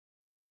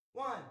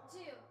1, 2,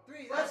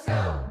 3, let's go!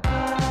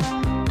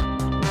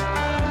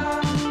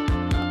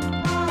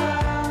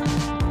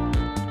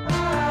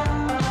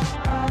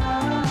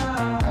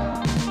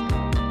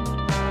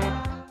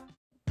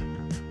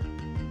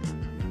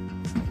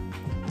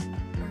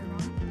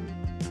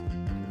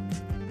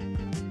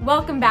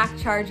 Welcome back,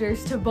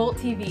 Chargers, to Bolt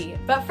TV.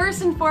 But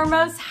first and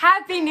foremost,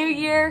 Happy New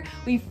Year!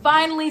 We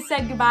finally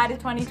said goodbye to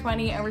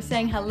 2020 and we're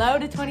saying hello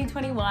to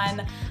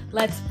 2021.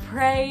 Let's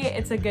pray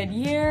it's a good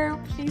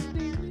year. Please,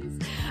 please, please.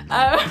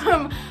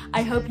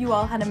 I hope you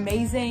all had an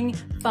amazing,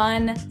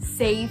 fun,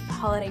 safe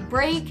holiday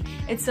break.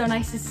 It's so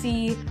nice to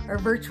see, or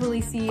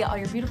virtually see, all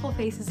your beautiful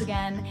faces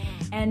again.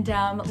 And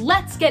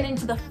let's get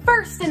into the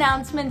first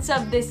announcements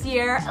of this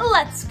year.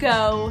 Let's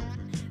go!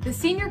 The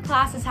senior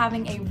class is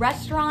having a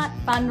restaurant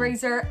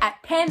fundraiser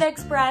at Panda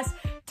Express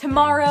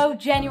tomorrow,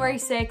 January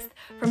 6th,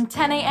 from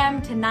 10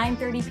 a.m. to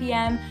 9:30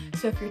 p.m.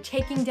 So if you're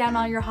taking down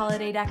all your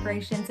holiday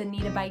decorations and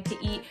need a bite to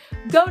eat,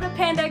 go to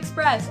Panda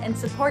Express and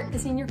support the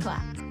senior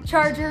class.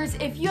 Chargers,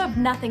 if you have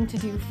nothing to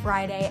do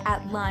Friday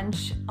at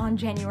lunch on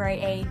January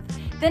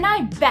 8th, then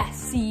I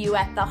best see you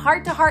at the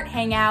Heart to Heart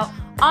Hangout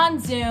on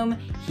Zoom.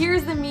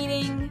 Here's the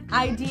meeting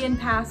ID and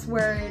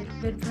password.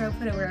 Good throw,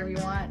 put it wherever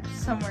you want,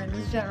 somewhere in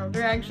this general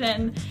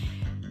direction.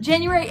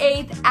 January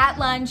 8th at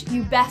lunch,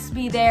 you best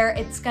be there.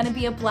 It's gonna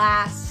be a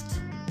blast.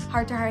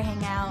 Heart to Heart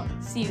Hangout,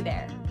 see you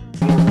there.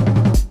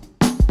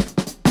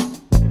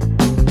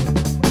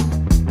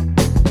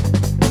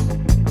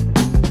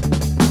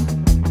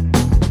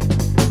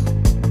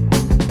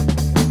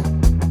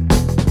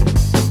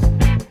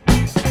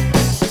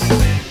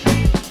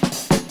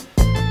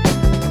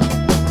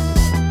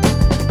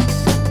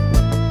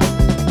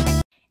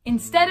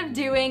 Instead of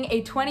doing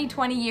a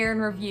 2020 year in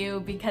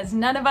review, because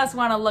none of us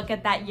want to look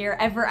at that year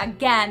ever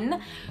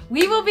again,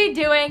 we will be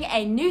doing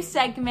a new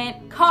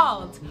segment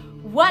called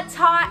What's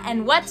Hot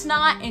and What's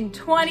Not in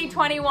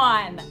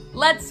 2021.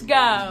 Let's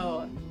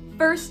go!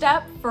 First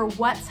up for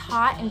What's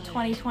Hot in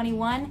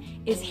 2021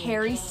 is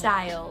Harry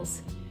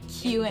Styles.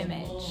 Cue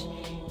image.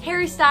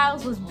 Harry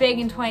Styles was big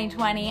in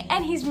 2020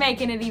 and he's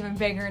making it even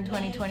bigger in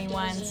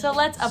 2021, so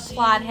let's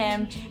applaud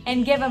him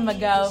and give him a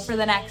go for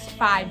the next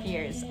 5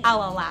 years.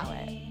 I'll allow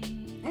it.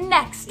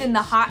 Next in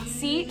the hot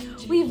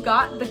seat, we've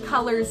got the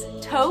colors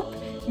taupe,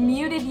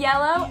 muted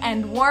yellow,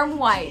 and warm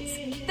whites.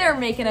 They're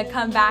making a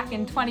comeback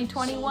in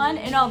 2021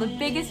 and all the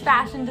biggest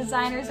fashion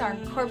designers are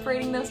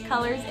incorporating those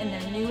colors in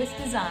their newest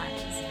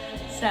designs.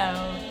 So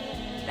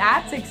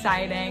that's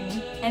exciting.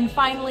 And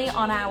finally,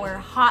 on our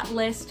hot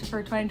list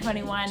for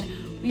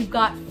 2021, we've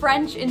got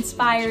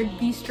French-inspired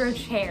bistro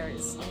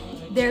chairs.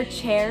 They're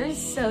chairs,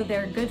 so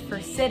they're good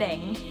for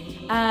sitting.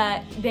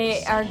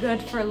 They are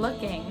good for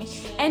looking.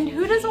 And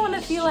who doesn't want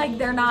to feel like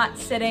they're not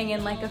sitting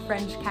in like a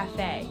French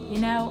cafe? You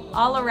know,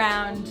 all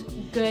around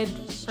good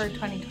for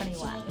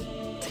 2021.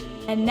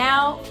 And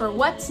now for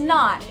what's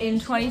not in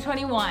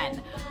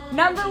 2021.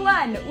 Number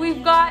 1,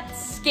 we've got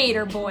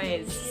skater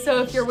boys.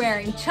 So if you're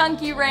wearing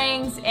chunky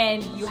rings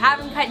and you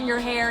haven't cut your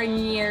hair in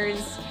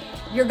years,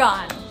 you're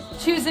gone.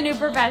 Choose a new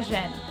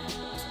profession.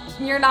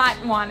 You're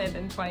not wanted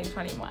in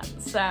 2021,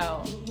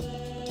 so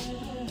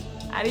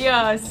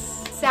adios.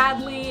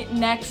 Sadly,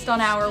 next on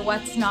our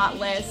what's not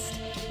list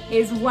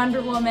is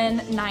Wonder Woman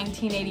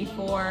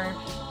 1984.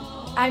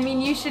 I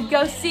mean, you should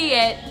go see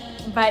it,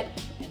 but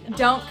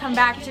don't come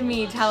back to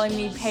me telling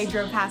me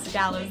Pedro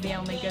Pascal is the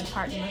only good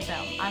part in the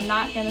film. I'm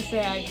not gonna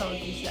say I told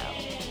you so.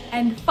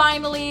 And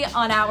finally,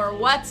 on our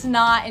what's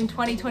not in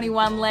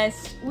 2021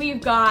 list,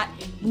 we've got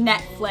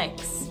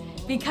Netflix,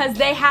 because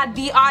they had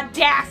the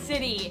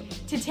audacity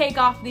to take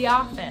off The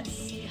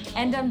Office.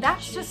 And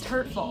that's just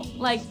hurtful.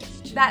 Like,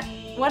 that,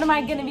 what am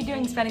I gonna be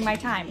doing spending my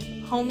time?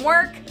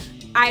 Homework?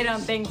 I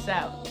don't think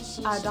so.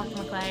 Dr.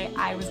 McClay,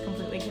 I was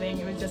completely kidding.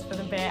 It was just for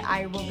the bit.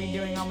 I will be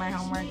doing all my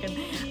homework.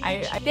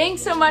 And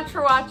Thanks so much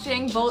for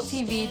watching Bolt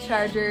TV,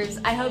 Chargers.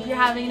 I hope you're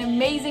having an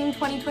amazing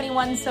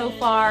 2021 so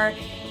far.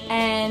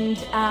 And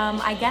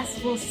I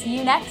guess we'll see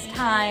you next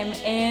time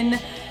in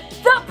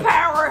the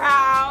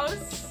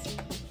Powerhouse.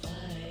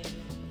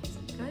 It's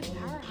a good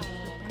powerhouse.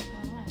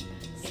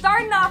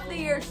 Starting off the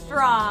year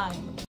strong.